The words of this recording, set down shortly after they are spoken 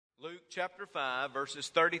chapter 5, verses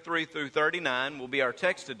 33 through 39 will be our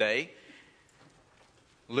text today.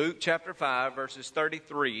 Luke chapter 5, verses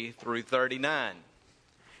 33 through 39.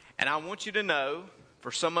 And I want you to know,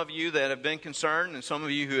 for some of you that have been concerned and some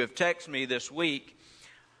of you who have texted me this week,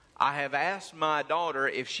 I have asked my daughter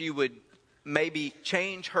if she would maybe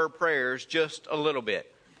change her prayers just a little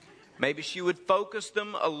bit. Maybe she would focus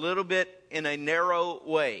them a little bit in a narrow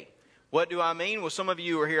way. What do I mean? Well, some of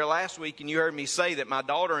you were here last week and you heard me say that my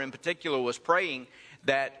daughter in particular was praying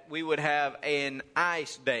that we would have an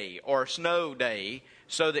ice day or snow day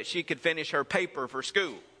so that she could finish her paper for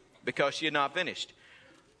school because she had not finished.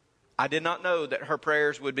 I did not know that her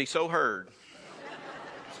prayers would be so heard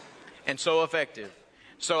and so effective.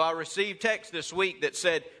 So I received text this week that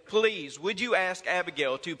said, please, would you ask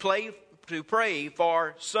Abigail to pray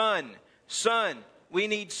for sun? Sun. We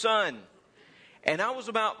need sun. And I was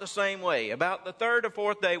about the same way. About the third or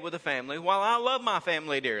fourth day with the family, while I love my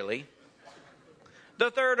family dearly, the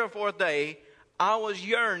third or fourth day, I was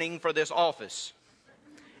yearning for this office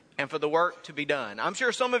and for the work to be done. I'm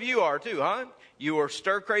sure some of you are too, huh? You were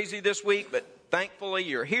stir crazy this week, but thankfully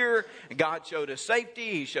you're here. God showed us safety.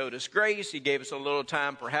 He showed us grace. He gave us a little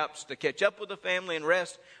time perhaps to catch up with the family and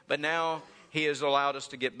rest. But now He has allowed us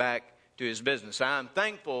to get back to His business. I'm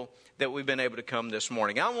thankful that we've been able to come this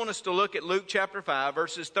morning. I want us to look at Luke chapter 5,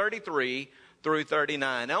 verses 33 through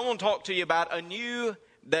 39. I want to talk to you about a new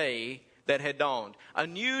day that had dawned. A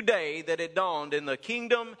new day that had dawned in the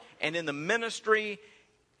kingdom and in the ministry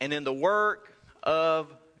and in the work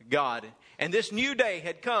of God. And this new day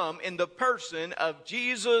had come in the person of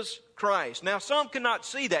Jesus Christ. Now, some could not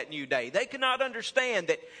see that new day. They could not understand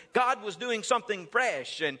that God was doing something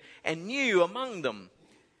fresh and new among them.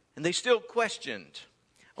 And they still questioned.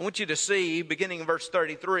 I want you to see, beginning in verse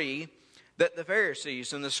 33, that the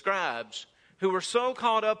Pharisees and the scribes, who were so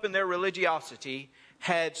caught up in their religiosity,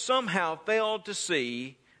 had somehow failed to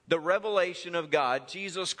see the revelation of God,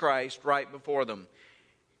 Jesus Christ, right before them.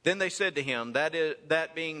 Then they said to him,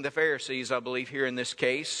 that being the Pharisees, I believe here in this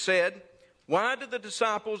case, said, why do the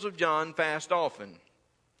disciples of John fast often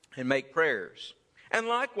and make prayers? And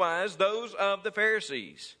likewise those of the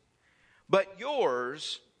Pharisees. But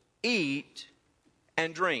yours eat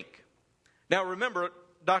and drink. Now remember,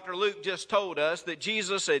 Dr. Luke just told us that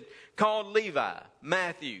Jesus had called Levi,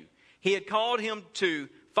 Matthew. He had called him to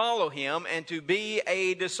follow him and to be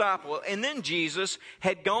a disciple. And then Jesus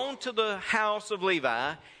had gone to the house of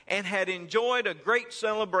Levi and had enjoyed a great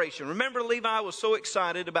celebration. Remember, Levi was so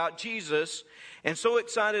excited about Jesus and so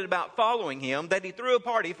excited about following him that he threw a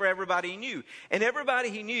party for everybody he knew. And everybody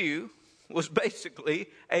he knew was basically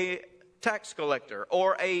a tax collector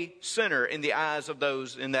or a sinner in the eyes of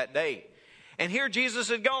those in that day. And here Jesus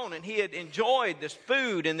had gone and he had enjoyed this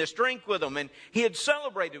food and this drink with them, and he had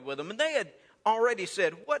celebrated with them. And they had already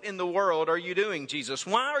said, what in the world are you doing, Jesus?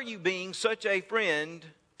 Why are you being such a friend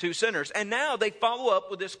to sinners? And now they follow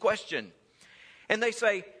up with this question. And they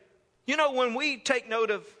say, you know, when we take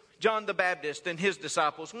note of John the Baptist and his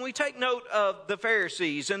disciples, when we take note of the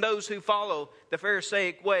Pharisees and those who follow the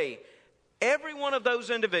Pharisaic way, every one of those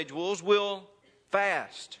individuals will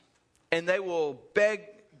fast and they will beg,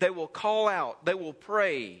 they will call out, they will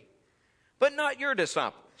pray, but not your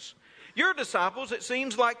disciples. Your disciples, it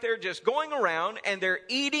seems like they're just going around and they're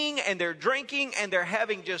eating and they're drinking and they're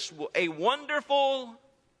having just a wonderful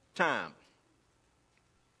time.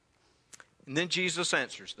 And then Jesus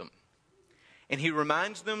answers them. And he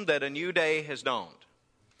reminds them that a new day has dawned.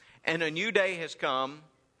 And a new day has come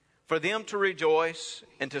for them to rejoice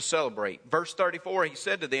and to celebrate. Verse 34, he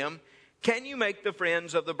said to them, can you make the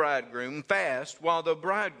friends of the bridegroom fast while the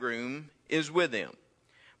bridegroom is with them?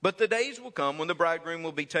 But the days will come when the bridegroom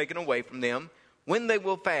will be taken away from them, when they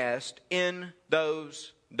will fast in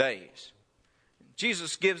those days.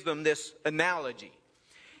 Jesus gives them this analogy.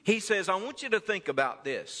 He says, I want you to think about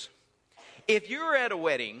this. If you're at a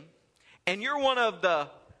wedding and you're one of the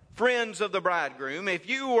friends of the bridegroom, if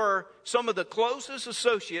you were some of the closest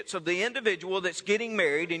associates of the individual that's getting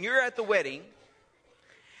married and you're at the wedding,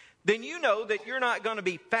 then you know that you're not going to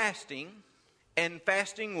be fasting. And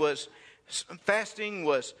fasting was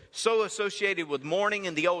so associated with mourning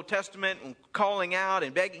in the Old Testament and calling out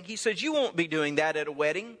and begging. He says you won't be doing that at a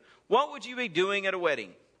wedding. What would you be doing at a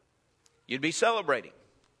wedding? You'd be celebrating.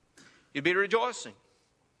 You'd be rejoicing.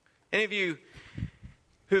 Any of you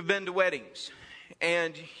who've been to weddings,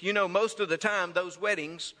 and you know most of the time those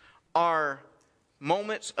weddings are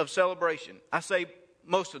moments of celebration. I say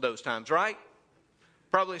most of those times, right?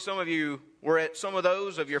 Probably some of you were at some of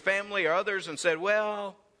those of your family or others and said,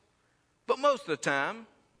 well, but most of the time,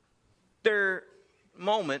 they're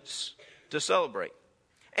moments to celebrate.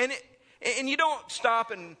 And you don't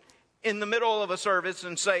stop and in the middle of a service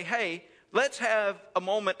and say, hey, let's have a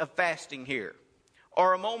moment of fasting here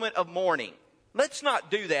or a moment of mourning. Let's not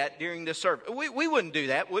do that during this service. We wouldn't do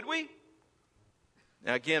that, would we?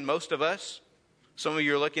 Now, again, most of us, some of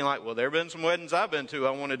you are looking like, well, there have been some weddings I've been to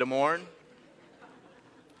I wanted to mourn.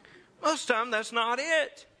 Most of the time, that's not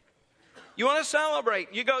it. You want to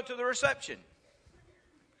celebrate, you go to the reception.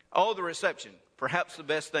 Oh, the reception, perhaps the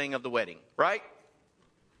best thing of the wedding, right?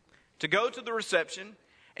 To go to the reception,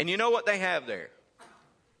 and you know what they have there?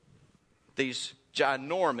 These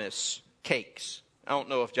ginormous cakes. I don't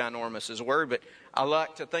know if ginormous is a word, but I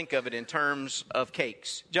like to think of it in terms of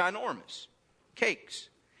cakes. Ginormous cakes.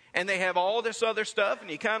 And they have all this other stuff, and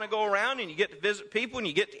you kind of go around, and you get to visit people, and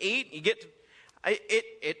you get to eat, and you get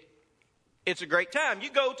to... It's a great time. You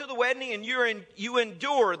go to the wedding, and you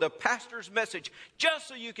endure the pastor's message just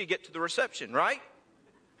so you could get to the reception, right?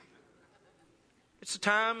 It's a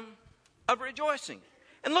time of rejoicing.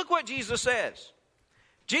 And look what Jesus says.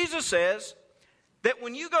 Jesus says that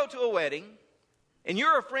when you go to a wedding and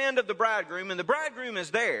you're a friend of the bridegroom and the bridegroom is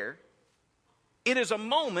there, it is a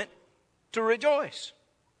moment to rejoice.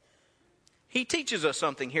 He teaches us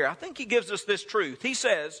something here. I think he gives us this truth. He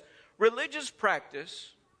says, our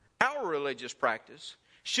religious practice,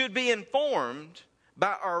 should be informed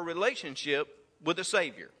by our relationship with the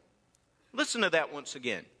Savior. Listen to that once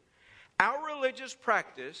again. Our religious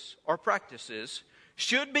practice or practices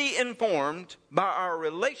should be informed by our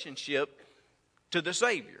relationship to the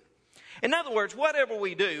Savior. In other words, whatever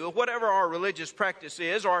we do, whatever our religious practice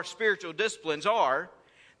is, or our spiritual disciplines are,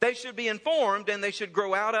 they should be informed and they should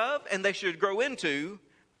grow out of and they should grow into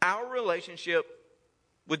our relationship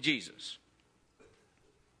with Jesus.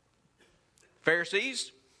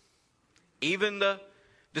 Pharisees, even the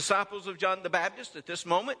disciples of John the Baptist at this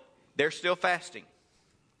moment, they're still fasting.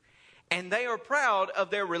 And they are proud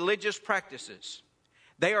of their religious practices.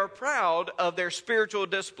 They are proud of their spiritual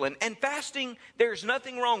discipline. And fasting, there's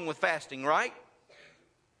nothing wrong with fasting, right?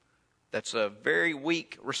 That's a very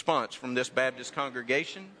weak response from this Baptist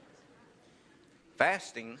congregation.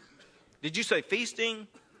 Fasting? Did you say feasting?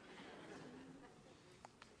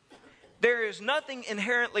 There is nothing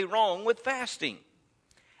inherently wrong with fasting.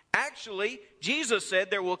 Actually, Jesus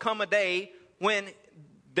said there will come a day when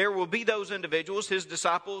there will be those individuals, his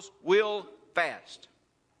disciples, will fast.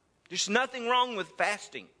 There's nothing wrong with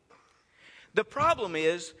fasting. The problem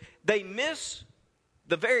is they miss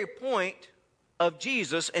the very point of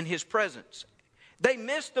Jesus and his presence. They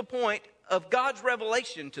miss the point of God's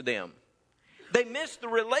revelation to them. They miss the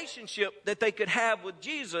relationship that they could have with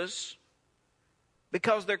Jesus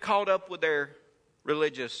because they're caught up with their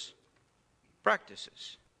religious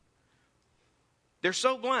practices. They're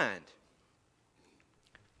so blind.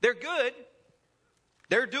 They're good.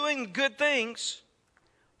 They're doing good things.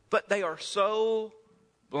 But they are so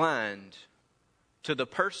blind to the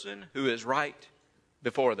person who is right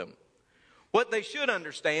before them. What they should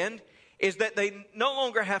understand is that they no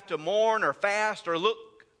longer have to mourn or fast or look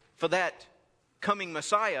for that coming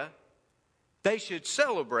Messiah. They should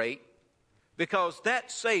celebrate because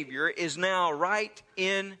that Savior is now right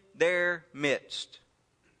in their midst.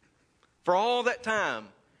 For all that time,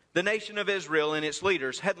 the nation of Israel and its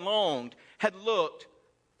leaders had longed, had looked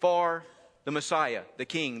for the Messiah, the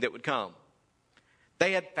King that would come.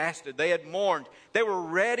 They had fasted, they had mourned, they were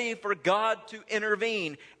ready for God to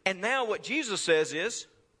intervene. And now what Jesus says is,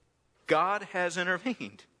 God has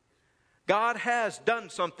intervened. God has done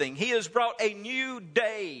something. He has brought a new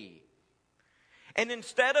day. And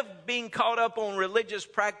instead of being caught up on religious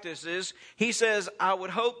practices, he says, I would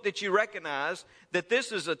hope that you recognize that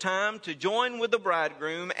this is a time to join with the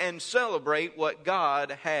bridegroom and celebrate what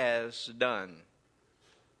God has done.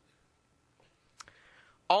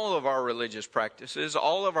 All of our religious practices,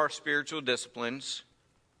 all of our spiritual disciplines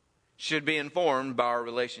should be informed by our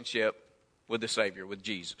relationship with the Savior, with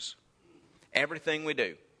Jesus. Everything we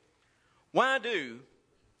do. Why do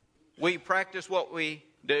we practice what we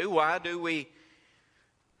do? Why do we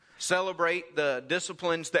celebrate the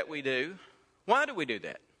disciplines that we do? Why do we do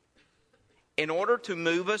that? In order to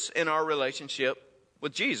move us in our relationship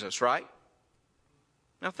with Jesus, right?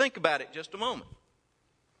 Now think about it just a moment.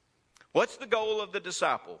 What's the goal of the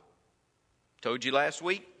disciple? Told you last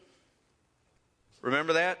week.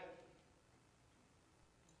 Remember that?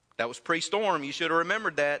 That was pre-storm. You should have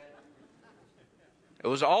remembered that. It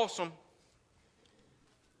was awesome.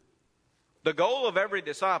 The goal of every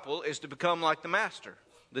disciple is to become like the master,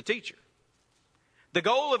 the teacher. The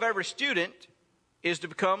goal of every student is to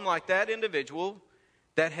become like that individual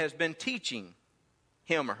that has been teaching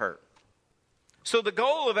him or her. So the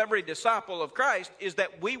goal of every disciple of Christ is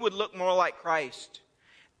that we would look more like Christ.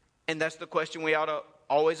 And that's the question we ought to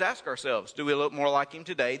always ask ourselves, do we look more like Him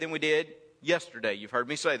today than we did yesterday? You've heard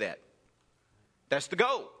me say that. That's the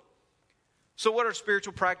goal. So what are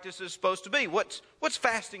spiritual practices supposed to be? What's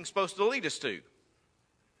fasting supposed to lead us to?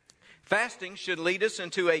 Fasting should lead us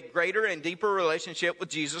into a greater and deeper relationship with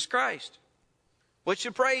Jesus Christ. What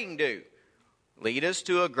should praying do? Lead us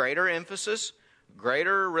to a greater emphasis,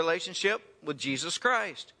 greater relationship with Jesus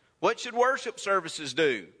Christ. What should worship services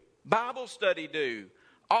do? Bible study do?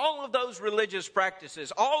 All of those religious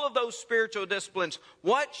practices, all of those spiritual disciplines,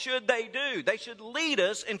 what should they do? They should lead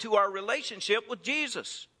us into our relationship with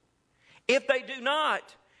Jesus. If they do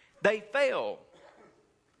not, they fail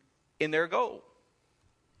in their goal.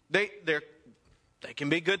 They can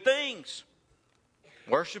be good things.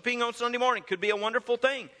 Worshiping on Sunday morning could be a wonderful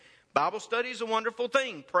thing. Bible study is a wonderful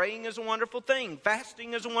thing. Praying is a wonderful thing.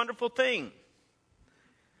 Fasting is a wonderful thing.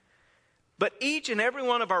 But each and every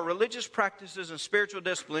one of our religious practices and spiritual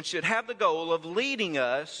disciplines should have the goal of leading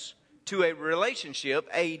us to a relationship,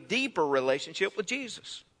 a deeper relationship with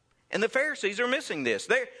Jesus. And the Pharisees are missing this.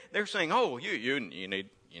 They're saying, oh, you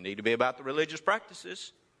need to be about the religious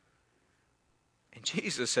practices. And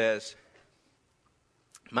Jesus says,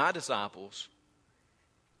 my disciples,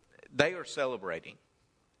 they are celebrating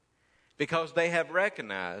because they have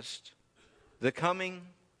recognized the coming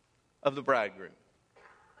of the bridegroom.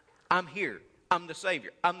 I'm here. I'm the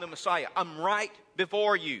Savior. I'm the Messiah. I'm right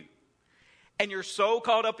before you. And you're so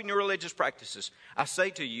caught up in your religious practices. I say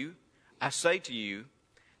to you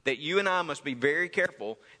that you and I must be very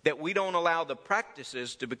careful that we don't allow the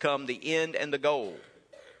practices to become the end and the goal.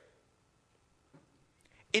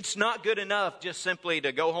 It's not good enough just simply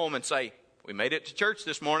to go home and say, we made it to church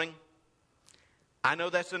this morning. I know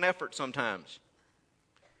that's an effort sometimes.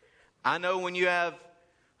 I know when you have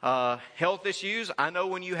health issues, I know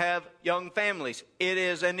when you have young families, it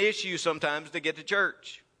is an issue sometimes to get to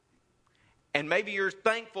church. And maybe you're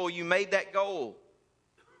thankful you made that goal.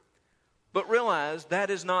 But realize that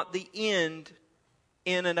is not the end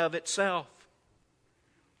in and of itself.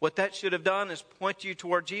 What that should have done is point you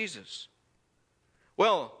toward Jesus.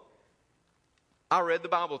 Well, I read the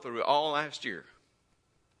Bible through all last year.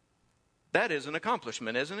 That is an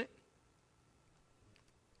accomplishment, isn't it?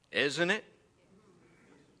 Isn't it?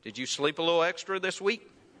 Did you sleep a little extra this week?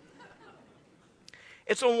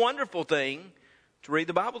 It's a wonderful thing to read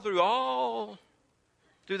the Bible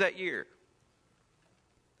through that year.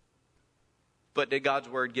 But did God's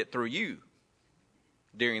Word get through you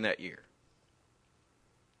during that year?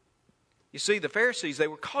 You see, the Pharisees, they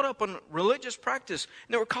were caught up on religious practice,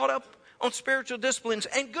 and they were caught up on spiritual disciplines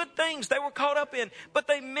and good things they were caught up in, but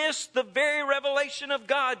they missed the very revelation of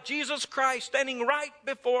God, Jesus Christ, standing right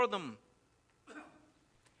before them.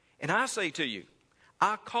 And I say to you,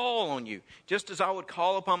 I call on you, just as I would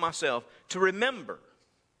call upon myself, to remember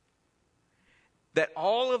that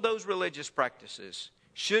all of those religious practices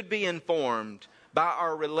should be informed by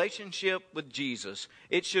our relationship with Jesus.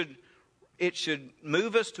 It should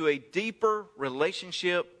move us to a deeper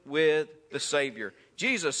relationship with the Savior.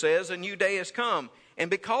 Jesus says, a new day has come. And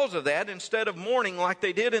because of that, instead of mourning like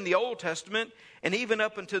they did in the Old Testament, and even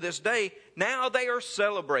up until this day, now they are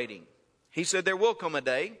celebrating. He said there will come a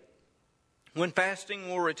day when fasting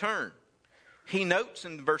will return. He notes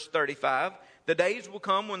in verse 35, the days will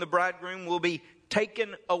come when the bridegroom will be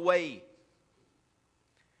taken away.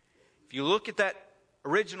 If you look at that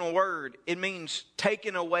original word, it means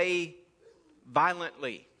taken away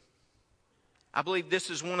violently. I believe this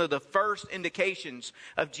is one of the first indications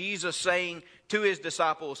of Jesus saying to his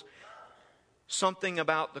disciples something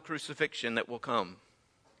about the crucifixion that will come.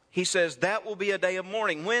 He says, that will be a day of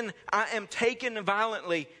mourning. When I am taken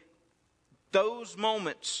violently, those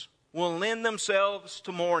moments will lend themselves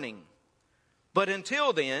to mourning. But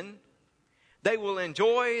until then, they will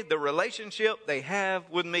enjoy the relationship they have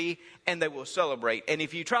with me, and they will celebrate. And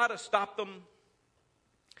if you try to stop them,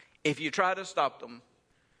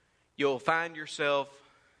 you'll find yourself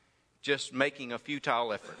just making a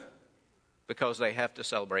futile effort because they have to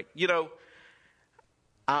celebrate. You know,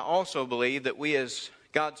 I also believe that we as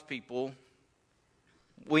God's people,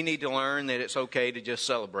 we need to learn that it's okay to just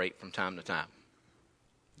celebrate from time to time.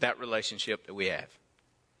 That relationship that we have.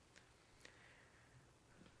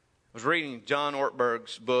 I was reading John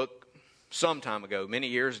Ortberg's book some time ago, many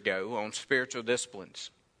years ago, on spiritual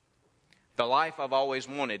disciplines. The Life I've Always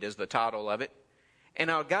Wanted is the title of it. And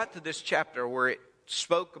I got to this chapter where it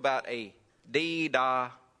spoke about a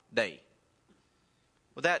D-Da Day.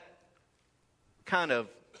 Well, that kind of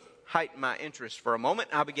heightened my interest for a moment.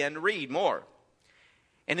 I began to read more.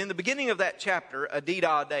 And in the beginning of that chapter, a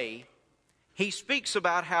D-Da Day, he speaks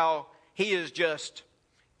about how he is just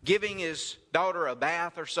giving his daughter a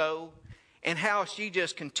bath or so, and how she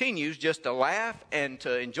just continues just to laugh and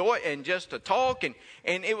to enjoy and just to talk. And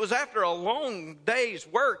it was after a long day's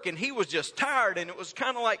work, and he was just tired, and it was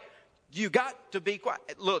kind of like, you got to be quiet.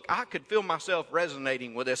 Look, I could feel myself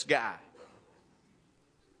resonating with this guy.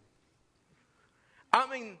 I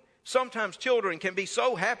mean, sometimes children can be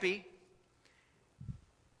so happy,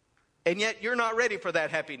 and yet you're not ready for that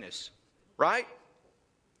happiness, right?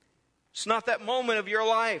 It's not that moment of your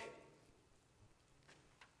life.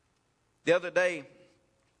 The other day,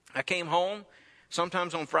 I came home.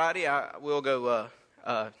 Sometimes on Friday, I will go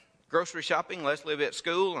grocery shopping. Leslie lives at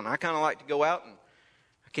school, and I kind of like to go out. And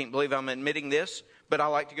I can't believe I'm admitting this, but I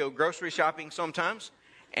like to go grocery shopping sometimes.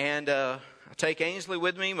 And I take Ainsley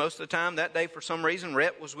with me most of the time. That day, for some reason,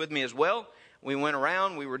 Rhett was with me as well. We went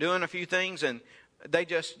around. We were doing a few things, and they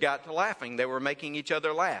just got to laughing. They were making each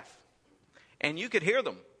other laugh. And you could hear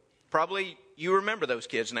them. Probably you remember those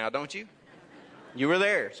kids now, don't you? You were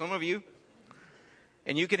there, some of you.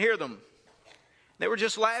 And you could hear them. They were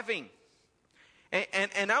just laughing.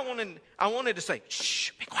 And I wanted to say,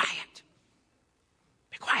 shh, be quiet.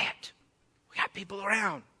 Be quiet. We got people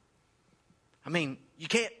around. I mean, you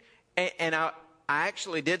can't. And I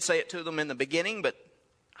actually did say it to them in the beginning, but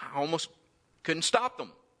I almost couldn't stop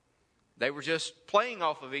them. They were just playing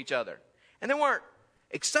off of each other. And they weren't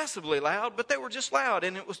excessively loud, but they were just loud,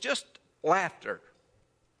 and it was just laughter.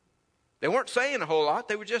 They weren't saying a whole lot.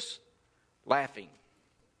 They were just laughing.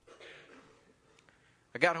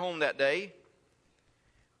 I got home that day.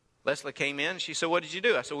 Leslie came in. She said, what did you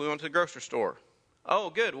do? I said, we went to the grocery store. Oh,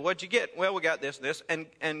 good. What'd you get? Well, we got this and this.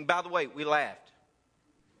 And by the way, we laughed.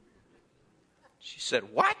 She said,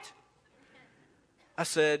 what? I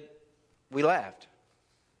said, we laughed.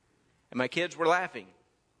 And my kids were laughing.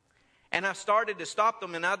 And I started to stop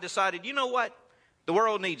them, and I decided, you know what? The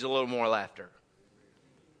world needs a little more laughter.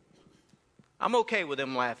 I'm okay with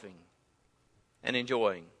them laughing and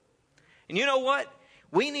enjoying. And you know what?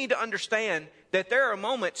 We need to understand that there are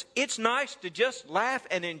moments it's nice to just laugh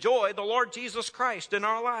and enjoy the Lord Jesus Christ in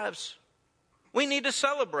our lives. We need to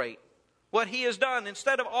celebrate what He has done.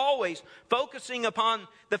 Instead of always focusing upon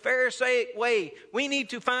the Pharisaic way, we need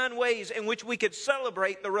to find ways in which we could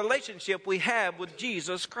celebrate the relationship we have with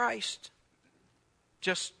Jesus Christ.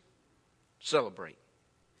 Just celebrate.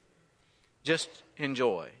 Just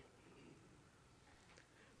enjoy.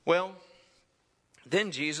 Well,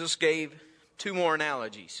 then Jesus gave two more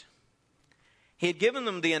analogies. He had given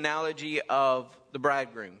them the analogy of the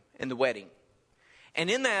bridegroom and the wedding. And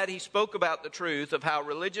in that, he spoke about the truth of how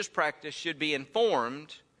religious practice should be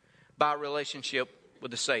informed by a relationship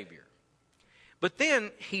with the Savior. But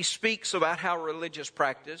then he speaks about how religious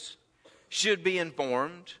practice should be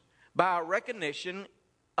informed by a recognition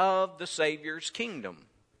of the Savior's kingdom.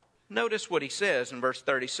 Notice what he says in verse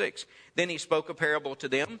 36. Then he spoke a parable to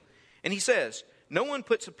them, and he says, no one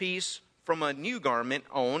puts a piece from a new garment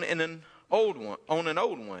on an old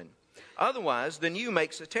one. Otherwise, the new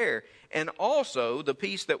makes a tear, and also the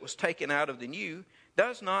piece that was taken out of the new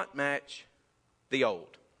does not match the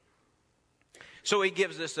old. So he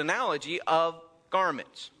gives this analogy of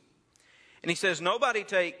garments. And he says, nobody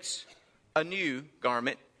takes a new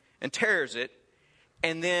garment and tears it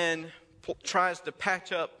and then tries to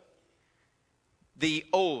patch up the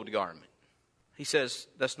old garment. He says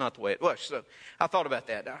that's not the way it was. So I thought about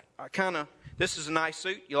that. This is a nice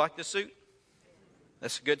suit. You like this suit?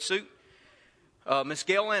 That's a good suit. Miss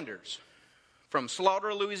Gail Landers from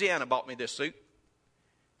Slaughter, Louisiana bought me this suit.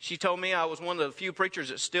 She told me I was one of the few preachers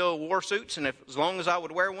that still wore suits, and as long as I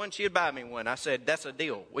would wear one, she'd buy me one. I said, that's a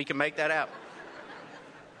deal. We can make that happen.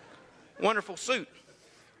 Wonderful suit.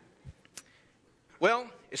 Well,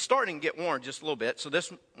 it's starting to get worn just a little bit. So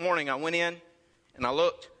this morning I went in and I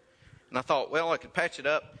looked and I thought, well, I could patch it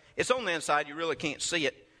up. It's on the inside. You really can't see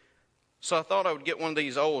it. So I thought I would get one of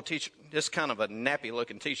these old t-shirts. This kind of a nappy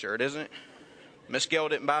looking t-shirt, isn't it? Miss Gail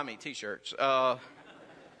didn't buy me t-shirts.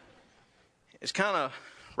 It's kind of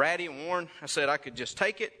ratty and worn. I said I could just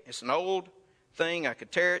take it. It's an old thing. I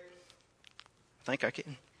could tear it. I think I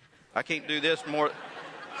can. I can't do this more.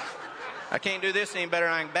 I can't do this any better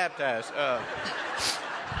than I can baptize.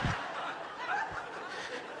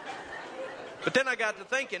 But then I got to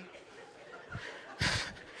thinking.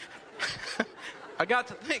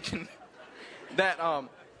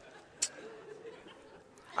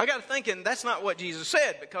 That's not what Jesus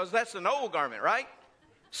said, because that's an old garment, right?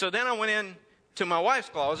 So then I went in to my wife's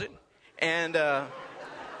closet, and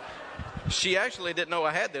she actually didn't know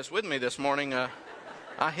I had this with me this morning.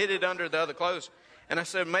 I hid it under the other clothes, and I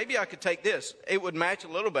said, maybe I could take this. It would match a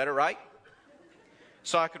little better, right?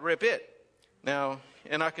 So I could rip it. Now,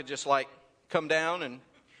 and I could just come down, and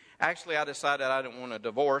Actually, I decided I didn't want a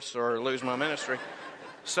divorce or lose my ministry.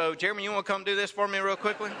 So, Jeremy, you want to come do this for me real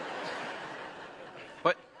quickly?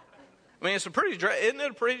 What? I mean, it's a pretty dress. Isn't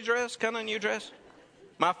it a pretty dress? Kind of a new dress?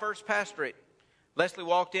 My first pastorate. Leslie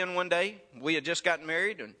walked in one day. We had just gotten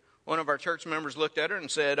married, and one of our church members looked at her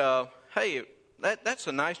and said, hey, that's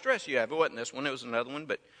a nice dress you have. It wasn't this one. It was another one.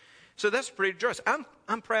 But so that's a pretty dress.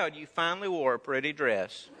 I'm proud you finally wore a pretty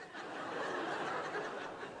dress.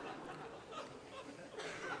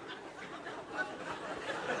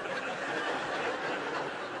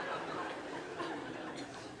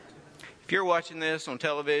 If you're watching this on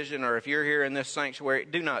television or if you're here in this sanctuary,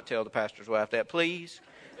 do not tell the pastor's wife that, please.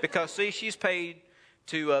 Because, see, she's paid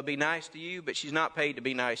to be nice to you, but she's not paid to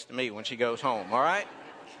be nice to me when she goes home, all right?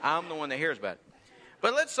 I'm the one that hears about it.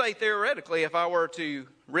 But let's say, theoretically, if I were to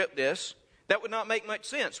rip this, that would not make much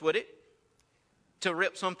sense, would it? To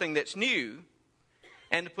rip something that's new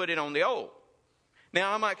and to put it on the old.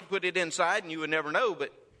 Now, I might put it inside and you would never know,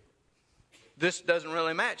 but this doesn't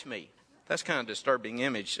really match me. That's kind of a disturbing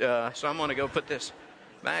image, so I'm going to go put this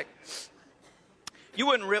back. You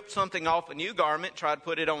wouldn't rip something off a new garment, try to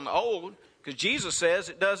put it on the old, because Jesus says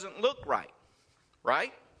it doesn't look right,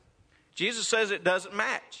 right? Jesus says it doesn't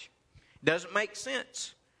match. It doesn't make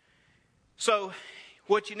sense. So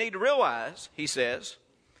what you need to realize, he says,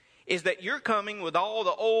 is that you're coming with all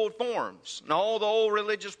the old forms and all the old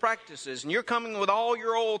religious practices, and you're coming with all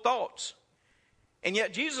your old thoughts. And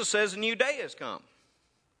yet Jesus says a new day has come.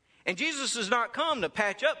 And Jesus has not come to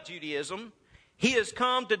patch up Judaism. He has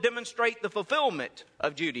come to demonstrate the fulfillment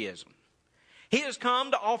of Judaism. He has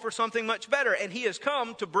come to offer something much better. And he has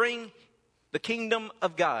come to bring the kingdom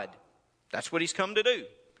of God. That's what he's come to do.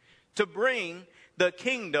 To bring the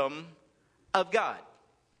kingdom of God.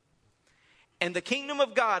 And the kingdom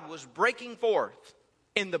of God was breaking forth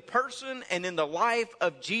in the person and in the life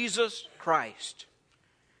of Jesus Christ.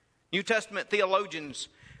 New Testament theologians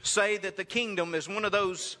say that the kingdom is one of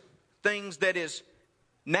those things that is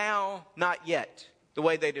now, not yet, the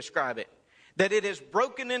way they describe it. That it is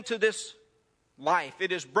broken into this life.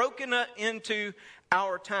 It is broken into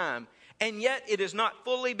our time. And yet it has not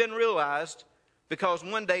fully been realized, because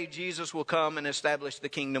one day Jesus will come and establish the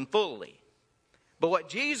kingdom fully. But what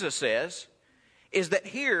Jesus says is that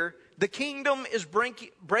here the kingdom is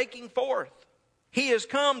breaking forth. He has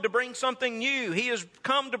come to bring something new. He has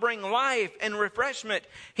come to bring life and refreshment.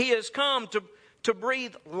 He has come to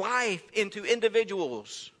breathe life into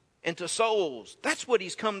individuals, into souls. That's what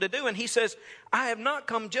he's come to do. And he says, I have not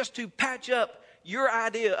come just to patch up your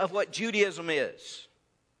idea of what Judaism is.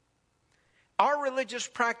 Our religious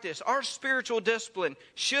practice, our spiritual discipline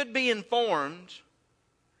should be informed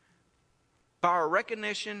by our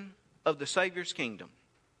recognition of the Savior's kingdom.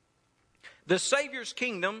 The Savior's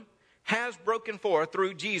kingdom has broken forth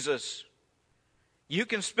through Jesus. You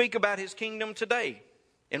can speak about his kingdom today.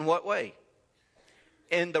 In what way?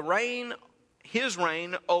 In the reign, his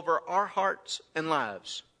reign over our hearts and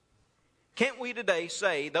lives. Can't we today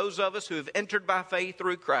say, those of us who have entered by faith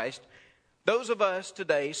through Christ, those of us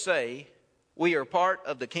today say, we are part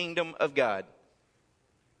of the kingdom of God.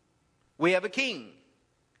 We have a king.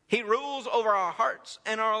 He rules over our hearts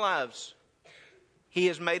and our lives. He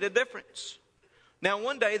has made a difference. Now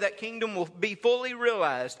one day that kingdom will be fully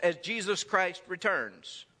realized as Jesus Christ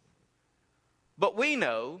returns. But we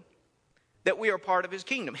know that we are part of his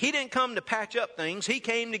kingdom. He didn't come to patch up things. He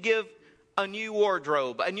came to give a new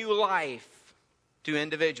wardrobe, a new life to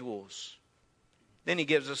individuals. Then he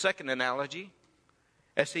gives a second analogy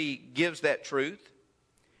as he gives that truth.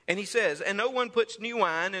 And he says, and no one puts new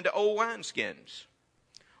wine into old wineskins,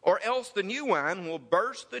 or else the new wine will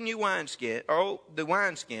burst the new wineskin, or the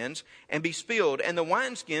wineskins, and be spilled, and the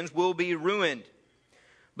wineskins will be ruined.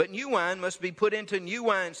 But new wine must be put into new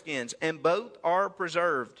wineskins, and both are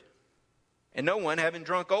preserved. And no one, having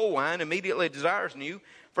drunk old wine, immediately desires new,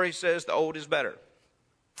 for he says the old is better.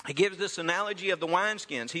 He gives this analogy of the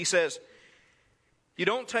wineskins. He says, you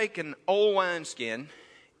don't take an old wineskin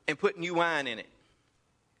and put new wine in it.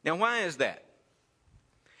 Now, why is that?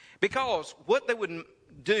 Because what they would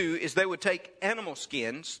do is they would take animal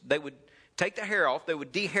skins, they would take the hair off, they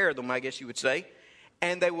would dehair them, I guess you would say,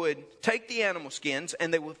 and they would take the animal skins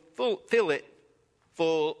and they would fill it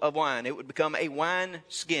full of wine. It would become a wine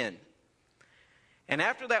skin. And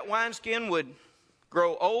after that wineskin would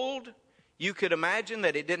grow old, you could imagine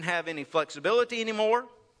that it didn't have any flexibility anymore.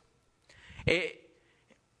 It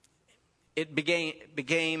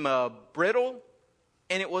became brittle,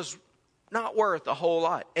 and it was not worth a whole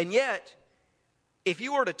lot. And yet, if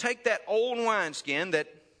you were to take that old wineskin that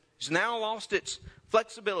has now lost its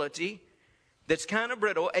flexibility, that's kind of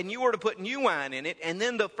brittle, and you were to put new wine in it, and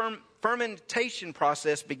then the fermentation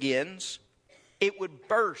process begins, it would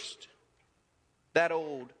burst that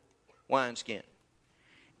old wineskin.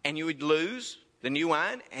 And you would lose the new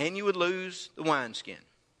wine, and you would lose the wineskin.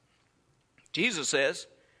 Jesus says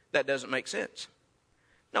that doesn't make sense.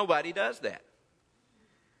 Nobody does that.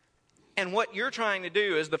 And what you're trying to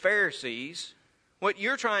do as the Pharisees, what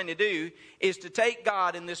you're trying to do is to take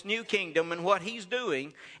God in this new kingdom and what He's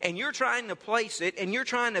doing, and you're trying to place it, and you're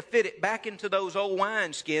trying to fit it back into those old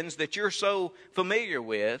wineskins that you're so familiar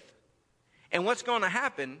with. And what's going to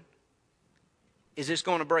happen is it's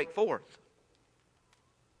going to break forth.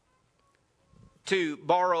 To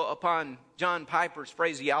borrow upon John Piper's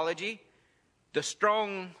phraseology, the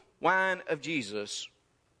strong wine of Jesus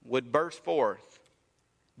would burst forth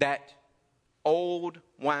that old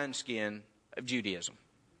wineskin of Judaism.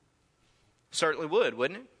 Certainly would,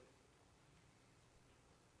 wouldn't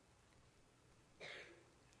it?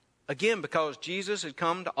 Again, because Jesus had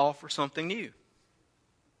come to offer something new.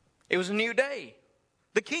 It was a new day.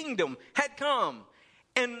 The kingdom had come,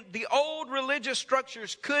 and the old religious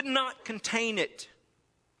structures could not contain it.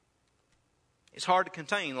 It's hard to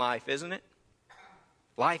contain life, isn't it?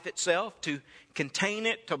 Life itself, to contain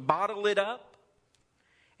it, to bottle it up.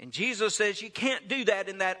 And Jesus says you can't do that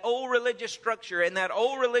in that old religious structure, in that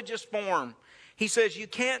old religious form. He says you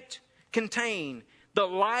can't contain the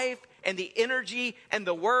life and the energy and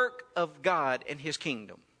the work of God and His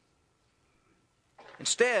kingdom.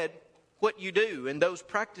 Instead, what you do and those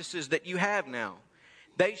practices that you have now,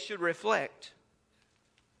 they should reflect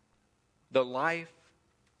the life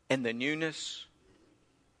and the newness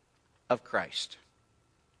of Christ.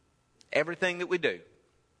 Everything that we do.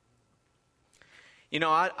 You know,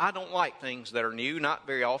 I don't like things that are new, not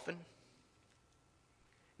very often.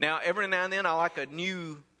 Now, every now and then I like a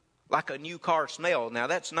new car smell. Now,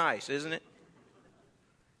 that's nice, isn't it?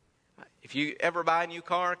 If you ever buy a new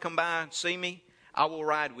car, come by and see me. I will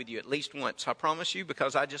ride with you at least once, I promise you,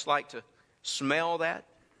 because I just like to smell that.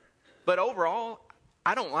 But overall,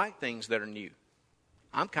 I don't like things that are new.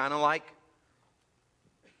 I'm kind of like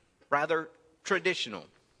rather traditional.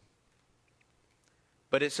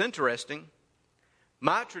 But it's interesting.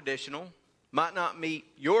 My traditional might not meet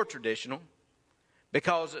your traditional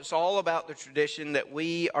because it's all about the tradition that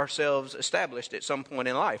we ourselves established at some point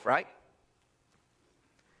in life, right?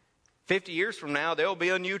 50 years from now, there'll be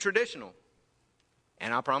a new traditional.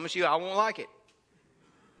 And I promise you, I won't like it.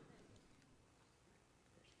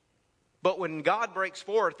 But when God breaks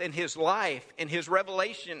forth in His life, in His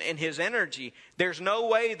revelation, in His energy, there's no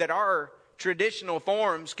way that our traditional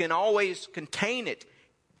forms can always contain it.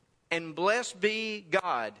 And blessed be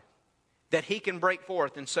God that He can break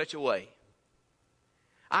forth in such a way.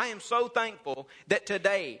 I am so thankful that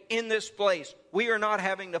today, in this place, we are not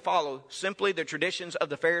having to follow simply the traditions of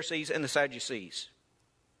the Pharisees and the Sadducees.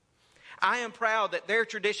 I am proud that their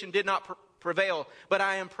tradition did not prevail, but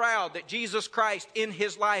I am proud that Jesus Christ in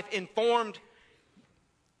His life informed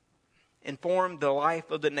the life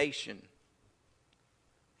of the nation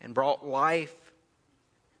and brought life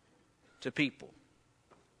to people.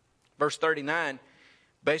 Verse 39,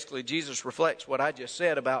 basically Jesus reflects what I just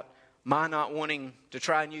said about my not wanting to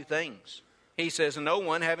try new things. He says, "And no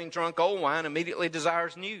one, having drunk old wine, immediately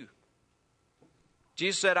desires new."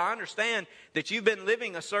 Jesus said, I understand that you've been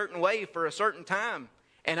living a certain way for a certain time.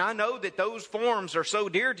 And I know that those forms are so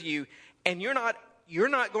dear to you. And you're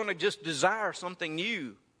not going to just desire something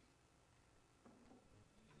new.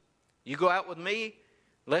 You go out with me,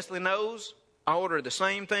 Leslie knows, I order the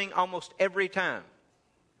same thing almost every time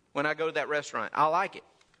when I go to that restaurant. I like it.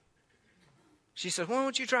 She said, why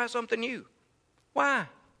don't you try something new? Why?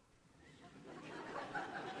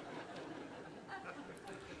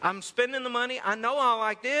 I'm spending the money. I know I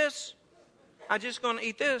like this. I'm just going to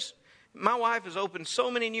eat this. My wife has opened so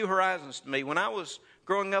many new horizons to me. When I was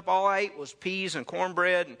growing up, all I ate was peas and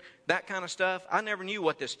cornbread and that kind of stuff. I never knew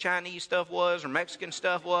what this Chinese stuff was or Mexican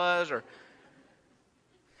stuff was.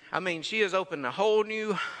 She has opened a whole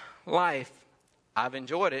new life. I've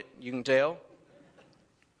enjoyed it, you can tell.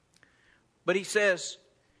 But he says,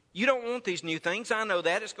 you don't want these new things. I know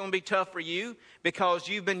that. It's going to be tough for you because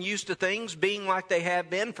you've been used to things being like they have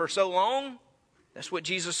been for so long. That's what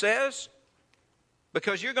Jesus says.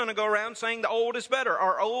 Because you're going to go around saying the old is better.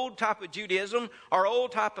 Our old type of Judaism, our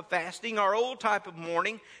old type of fasting, our old type of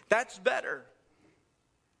mourning, that's better.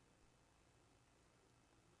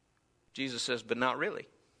 Jesus says, but not really.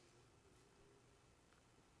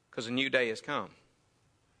 Because a new day has come.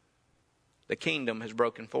 The kingdom has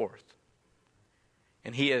broken forth.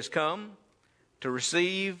 And He has come to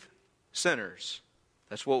receive sinners.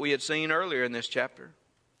 That's what we had seen earlier in this chapter.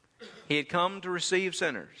 He had come to receive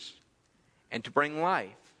sinners and to bring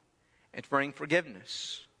life and to bring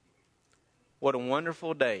forgiveness. What a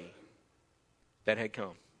wonderful day that had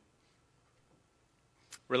come.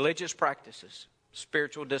 Religious practices,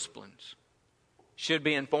 spiritual disciplines, should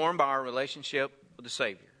be informed by our relationship with the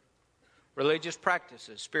Savior. Religious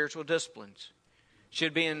practices, spiritual disciplines,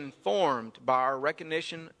 should be informed by our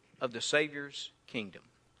recognition of the Savior's kingdom.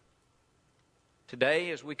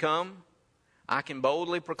 Today, as we come, I can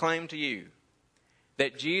boldly proclaim to you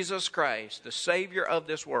that Jesus Christ, the Savior of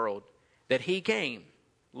this world, that He came,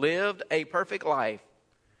 lived a perfect life,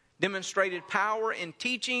 demonstrated power in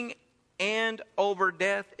teaching and over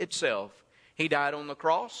death itself. He died on the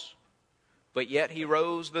cross, but yet He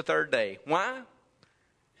rose the third day. Why?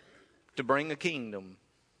 To bring a kingdom,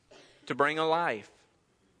 to bring a life,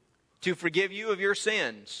 to forgive you of your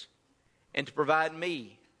sins, and to provide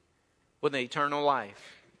me with an eternal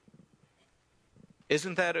life.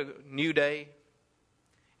 Isn't that a new day?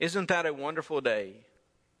 Isn't that a wonderful day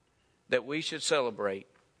that we should celebrate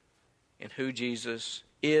in who Jesus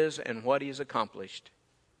is and what He has accomplished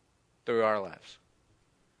through our lives?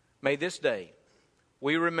 May this day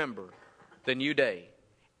we remember the new day,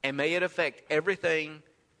 and may it affect everything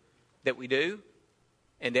that we do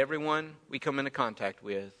and everyone we come into contact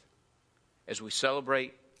with as we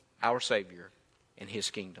celebrate our Savior and His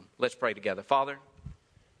kingdom. Let's pray together. Father,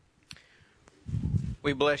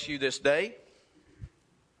 we bless You this day.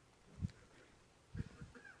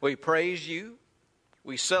 We praise You.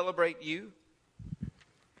 We celebrate You.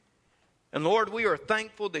 And Lord, we are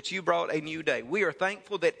thankful that You brought a new day. We are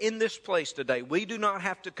thankful that in this place today, we do not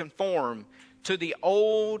have to conform to the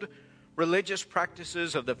old religious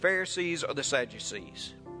practices of the Pharisees or the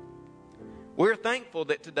Sadducees. We're thankful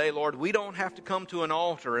that today, Lord, we don't have to come to an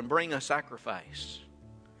altar and bring a sacrifice.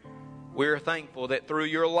 We're thankful that through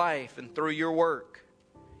Your life and through Your work,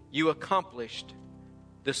 You accomplished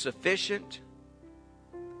the sufficient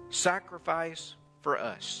sacrifice for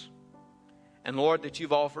us. And Lord, that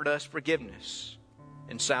You've offered us forgiveness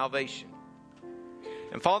and salvation.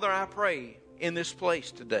 And Father, I pray in this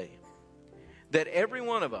place today that every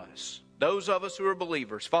one of us, those of us who are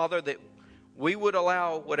believers, Father, that we would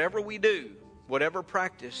allow whatever we do, whatever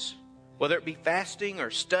practice, whether it be fasting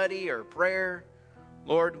or study or prayer,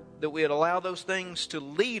 Lord, that we would allow those things to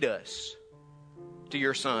lead us to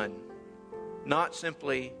Your Son. Not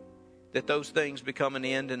simply that those things become an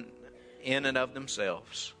end in and of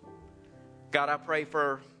themselves. God, I pray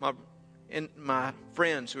for my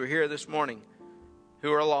friends who are here this morning,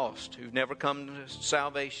 who are lost, who've never come to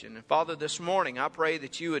salvation. And Father, this morning I pray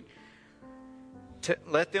that You would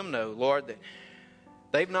let them know, Lord, that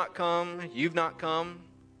they've not come, You've not come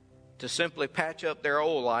to simply patch up their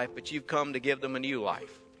old life, but You've come to give them a new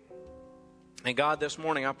life. And God, this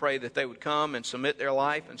morning I pray that they would come and submit their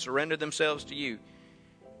life and surrender themselves to You.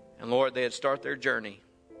 And Lord, they'd start their journey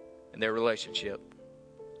and their relationship.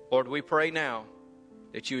 Lord, we pray now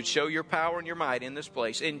that You would show Your power and Your might in this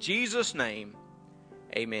place. In Jesus' name,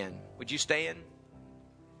 amen. Would you stand?